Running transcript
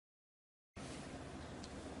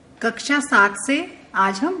कक्षा 7 से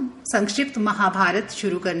आज हम संक्षिप्त महाभारत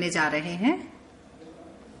शुरू करने जा रहे हैं।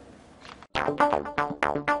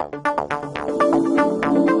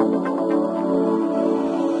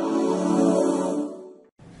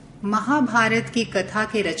 महाभारत की कथा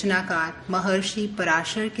के रचनाकार महर्षि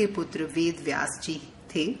पराशर के पुत्र वेद व्यास जी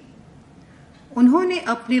थे। उन्होंने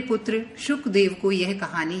अपने पुत्र शुकदेव को यह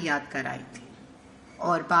कहानी याद कराई थी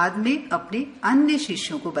और बाद में अपने अन्य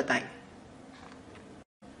शिष्यों को बताई।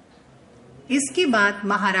 इसके बाद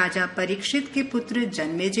महाराजा परीक्षित के पुत्र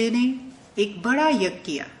जन्मेजय ने एक बड़ा यज्ञ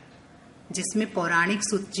किया जिसमें पौराणिक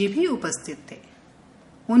सूत जी भी उपस्थित थे।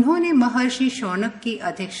 उन्होंने महर्षि शौनक की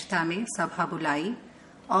अध्यक्षता में सभा बुलाई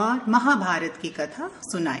और महाभारत की कथा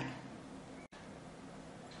सुनाई।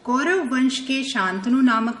 कौरव वंश के शांतनु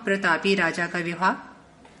नामक प्रतापी राजा का विवाह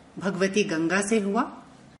भगवती गंगा से हुआ।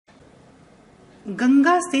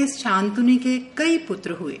 गंगा से शांतनु के कई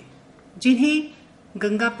पुत्र हुए जिन्हें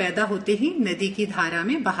गंगा पैदा होते ही नदी की धारा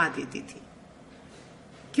में बहा देती थी,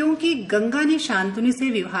 क्योंकि गंगा ने शांतनु से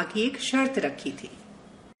विवाह की एक शर्त रखी थी।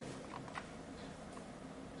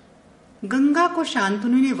 गंगा को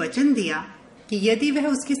शांतनु ने वचन दिया कि यदि वह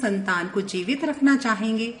उसकी संतान को जीवित रखना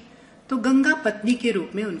चाहेंगे तो गंगा पत्नी के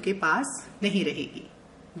रूप में उनके पास नहीं रहेगी,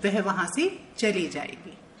 वह वहां से चली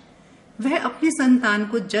जाएगी। वह अपनी संतान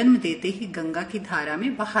को जन्म देते ही गंगा की धारा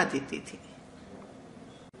में बहा देती थी।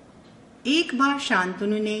 एक बार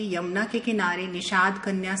शांतनु ने यमुना के किनारे निषाद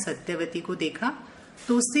कन्या सत्यवती को देखा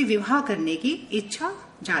तो उससे विवाह करने की इच्छा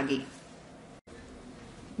जागी।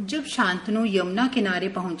 जब शांतनु यमुना किनारे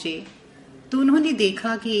पहुंचे तो उन्होंने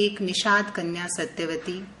देखा कि एक निषाद कन्या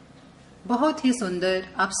सत्यवती बहुत ही सुंदर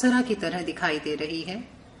अप्सरा की तरह दिखाई दे रही है।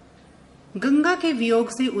 गंगा के वियोग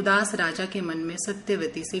से उदास राजा के मन में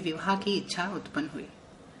सत्यवती से विवाह की इच्छा उत्पन्न हुई।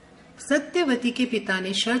 सत्यवती के पिता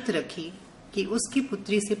ने शर्त रखी कि उसकी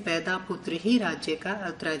पुत्री से पैदा पुत्र ही राज्य का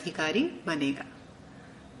उत्तराधिकारी बनेगा,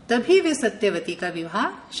 तभी वे सत्यवती का विवाह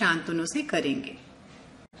शांतनु से करेंगे।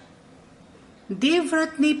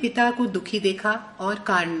 देवव्रत ने पिता को दुखी देखा और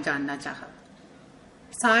कारण जानना चाहा।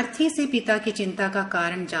 सारथी से पिता की चिंता का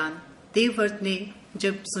कारण जान देवव्रत ने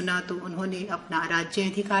जब सुना तो उन्होंने अपना राज्य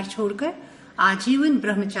अधिकार छोड़कर आजीवन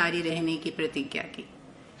ब्रह्मचारी रहने की प्रतिज्ञा की।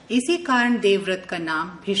 इसी कारण देवव्रत का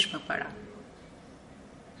नाम भीष्म पड़ा।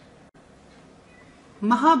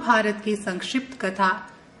 महाभारत की संक्षिप्त कथा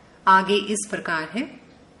आगे इस प्रकार है।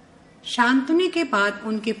 शांतनु के बाद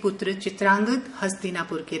उनके पुत्र चित्रांगद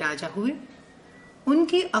हस्तिनापुर के राजा हुए।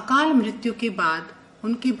 उनकी अकाल मृत्यु के बाद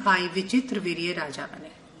उनके भाई विचित्रवीर्य राजा बने।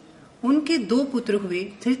 उनके 2 पुत्र हुए,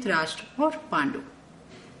 धृतराष्ट्र और पांडु।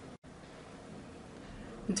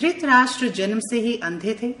 धृतराष्ट्र जन्म से ही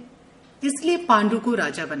अंधे थे, इसलिए पांडु को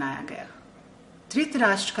राजा बनाया गया।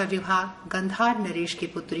 धृतराष्ट्र का विवाह गंधार नरेश की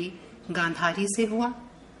पुत्री गांधारी से हुआ।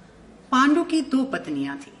 पांडु की 2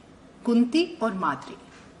 पत्नियां थी, कुंती और माद्री।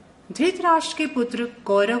 धृतराष्ट्र के पुत्र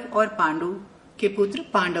कौरव और पांडु के पुत्र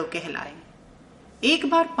पांडव कहलाए। एक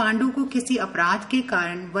बार पांडु को किसी अपराध के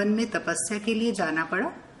कारण वन में तपस्या के लिए जाना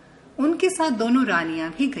पड़ा। उनके साथ दोनों रानियां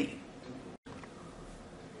भी गईं।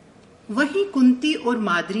 वहीं कुंती और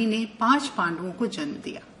माद्री ने 5 पांडवों को जन्म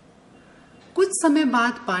दिया। कुछ समय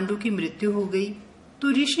बाद पांडु की मृत्यु हो गई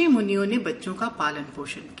तो ऋषि मुनियों ने बच्चों का पालन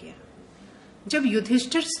पोषण किया। जब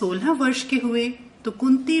युधिष्ठिर 16 वर्ष के हुए तो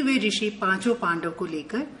कुंती व ऋषि 5 पांडव को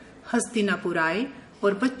लेकर हस्तिनापुर आए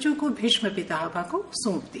और बच्चों को भीष्म पितामह को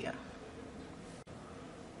सौंप दिया।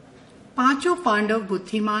 5 पांडव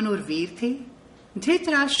बुद्धिमान और वीर थे।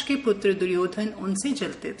 धृतराष्ट्र के पुत्र दुर्योधन उनसे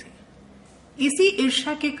जलते थे। इसी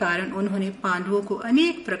ईर्ष्या के कारण उन्होंने पांडवों को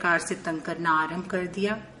अनेक प्रकार से तंग करना आरंभ कर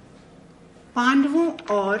दिया। पांडवों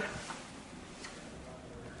और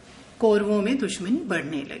कौरवों में दुश्मनी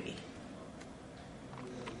बढ़ने लगी।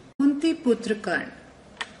 कुंती पुत्र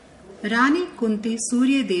कर्ण। रानी कुंती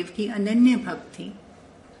सूर्य देव की अनन्य भक्त थी।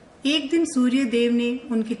 एक दिन सूर्य देव ने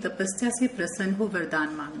उनकी तपस्या से प्रसन्न हो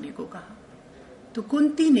वरदान मांगने को कहा तो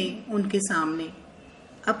कुंती ने उनके सामने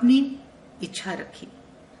अपनी इच्छा रखी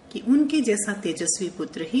कि उनके जैसा तेजस्वी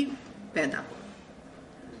पुत्र ही पैदा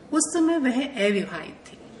हो। उस समय वह अविवाहित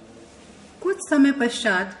थी। कुछ समय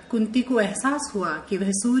पश्चात कुंती को एहसास हुआ कि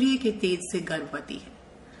वह सूर्य के तेज से गर्भवती है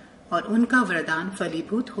और उनका वरदान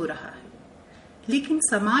फलीभूत हो रहा है, लेकिन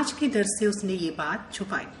समाज के डर से उसने ये बात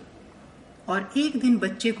छुपाई और एक दिन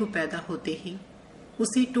बच्चे को पैदा होते ही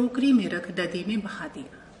उसे टोकरी में रख नदी में बहा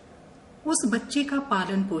दिया। उस बच्चे का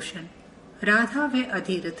पालन पोषण राधा व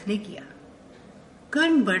अधिरथ ने किया।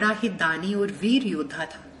 कर्ण बड़ा ही दानी और वीर योद्धा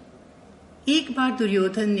था। एक बार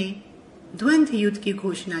दुर्योधन ने द्वंद्व युद्ध की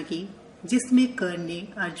घोषणा की जिसमें कर्ण ने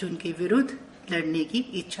अर्जुन के विरुद्ध लड़ने की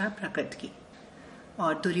इच्छा प्रकट की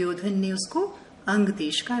और दुर्योधन ने उसको अंग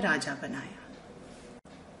देश का राजा बनाया।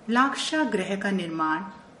 लाक्षागृह का निर्माण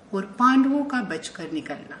और पांडवों का बचकर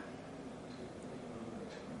निकलना।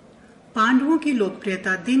 पांडवों की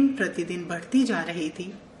लोकप्रियता दिन प्रतिदिन बढ़ती जा रही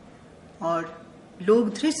थी और लोग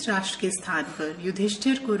धृतराष्ट्र के स्थान पर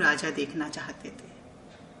युधिष्ठिर को राजा देखना चाहते थे।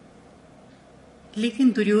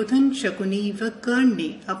 लेकिन दुर्योधन, शकुनी व कर्ण ने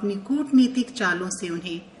अपनी कूटनीतिक चालों से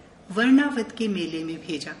उन्हें वर्णावत के मेले में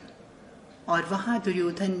भेजा और वहां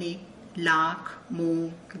दुर्योधन ने लाख, मूंग,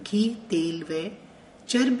 घी, तेल व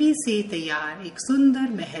चर्बी से तैयार एक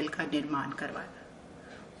सुंदर महल का निर्माण करवाया।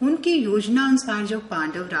 उनकी योजना अनुसार जब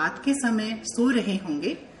पांडव रात के समय सो रहे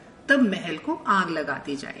होंगे तब महल को आग लगा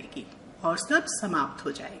दी जाएगी और सब समाप्त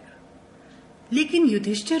हो जाएगा। लेकिन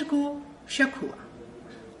युधिष्ठिर को शक हुआ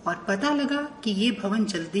और पता लगा कि ये भवन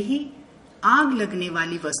जल्दी ही आग लगने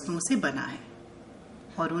वाली वस्तुओं से बना है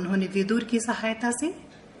और उन्होंने विदुर की सहायता से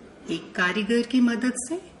एक कारीगर की मदद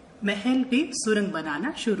से महल में सुरंग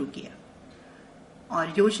बनाना शुरू किया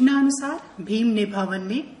और योजना अनुसार भीम ने भवन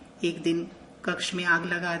में एक दिन कक्ष में आग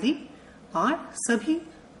लगा दी और सभी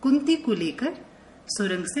कुंती को लेकर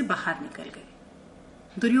सुरंग से बाहर निकल गए।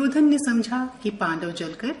 दुर्योधन ने समझा कि पांडव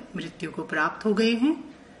जलकर मृत्यु को प्राप्त हो गए हैं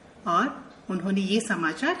और उन्होंने ये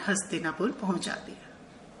समाचार हस्तिनापुर पहुंचा दिया।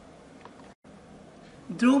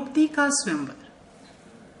 द्रौपदी का स्वयंवर।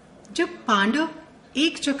 जब पांडव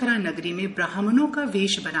एक चक्रा नगरी में ब्राह्मणों का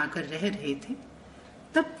वेश बनाकर रह रहे थे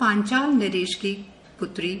तब पांचाल नरेश की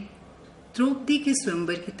पुत्री द्रौपदी के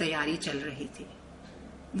स्वयंवर की तैयारी चल रही थी।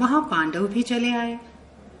 वहां पांडव भी चले आए।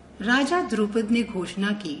 राजा द्रुपद ने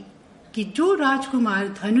घोषणा की कि जो राजकुमार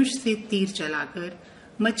धनुष से तीर चलाकर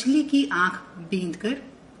मछली की आंख बींधकर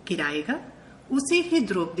गिराएगा उसे ही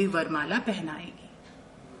द्रौपदी वरमाला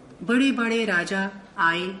पहनाएगी। बड़े बड़े राजा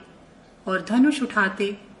आए और धनुष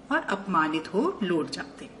उठाते और अपमानित हो लौट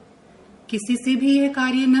जाते। किसी से भी यह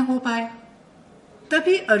कार्य न हो पाया।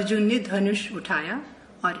 तभी अर्जुन ने धनुष उठाया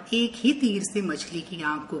और एक ही तीर से मछली की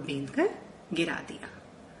आंख को बींधकर गिरा दिया।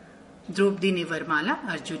 द्रौपदी ने वरमाला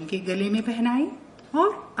अर्जुन के गले में पहनाई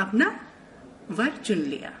और अपना वर चुन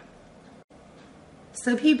लिया।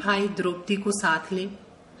 सभी भाई द्रौपदी को साथ ले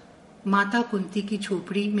माता कुंती की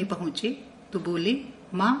झोपड़ी में पहुंचे तो बोले,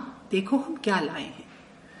 माँ देखो हम क्या लाए हैं।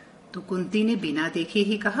 तो कुंती ने बिना देखे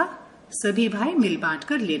ही कहा, सभी भाई मिल बांट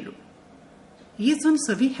कर ले लो। ये सुन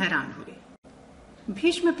सभी हैरान हुए।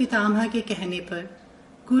 भीष्म पितामह के कहने पर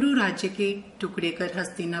कुरु राज्य के टुकड़े कर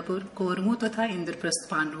हस्तिनापुर कौरवों तथा इंद्रप्रस्थ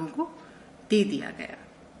पांडवों को दे दिया गया,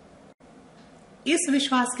 इस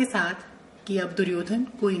विश्वास के साथ कि अब दुर्योधन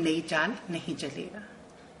कोई नई चाल नहीं चलेगा।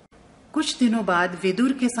 कुछ दिनों बाद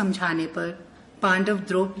विदुर के समझाने पर पांडव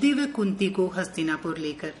द्रौपदी व कुंती को हस्तिनापुर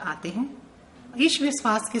लेकर आते हैं। इस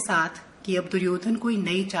विश्वास के साथ कि अब दुर्योधन कोई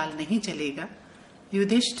नई चाल नहीं चलेगा,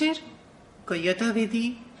 युधिष्ठिर को यथाविधि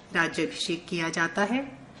राज्याभिषेक किया जाता है।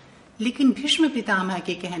 लेकिन भीष्म पितामह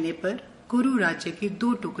के कहने पर कुरु राज्य के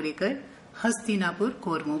 2 टुकड़े कर हस्तिनापुर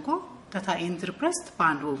कौरवों को तथा इंद्रप्रस्थ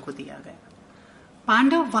पांडवों को दिया गया।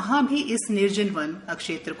 पांडव वहां भी इस निर्जन वन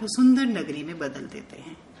अक्षेत्र को सुंदर नगरी में बदल देते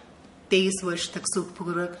हैं। 23 वर्ष तक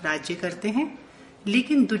सुखपूर्वक राज्य करते हैं।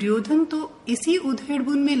 लेकिन दुर्योधन तो इसी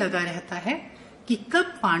उधेड़बुन में लगा रहता है कि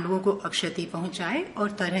कब पांडवों को अक्षति पहुंचाए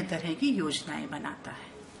और तरह तरह की योजनाएं बनाता है।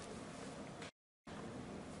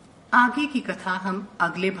 आगे की कथा हम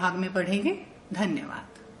अगले भाग में पढ़ेंगे। धन्यवाद।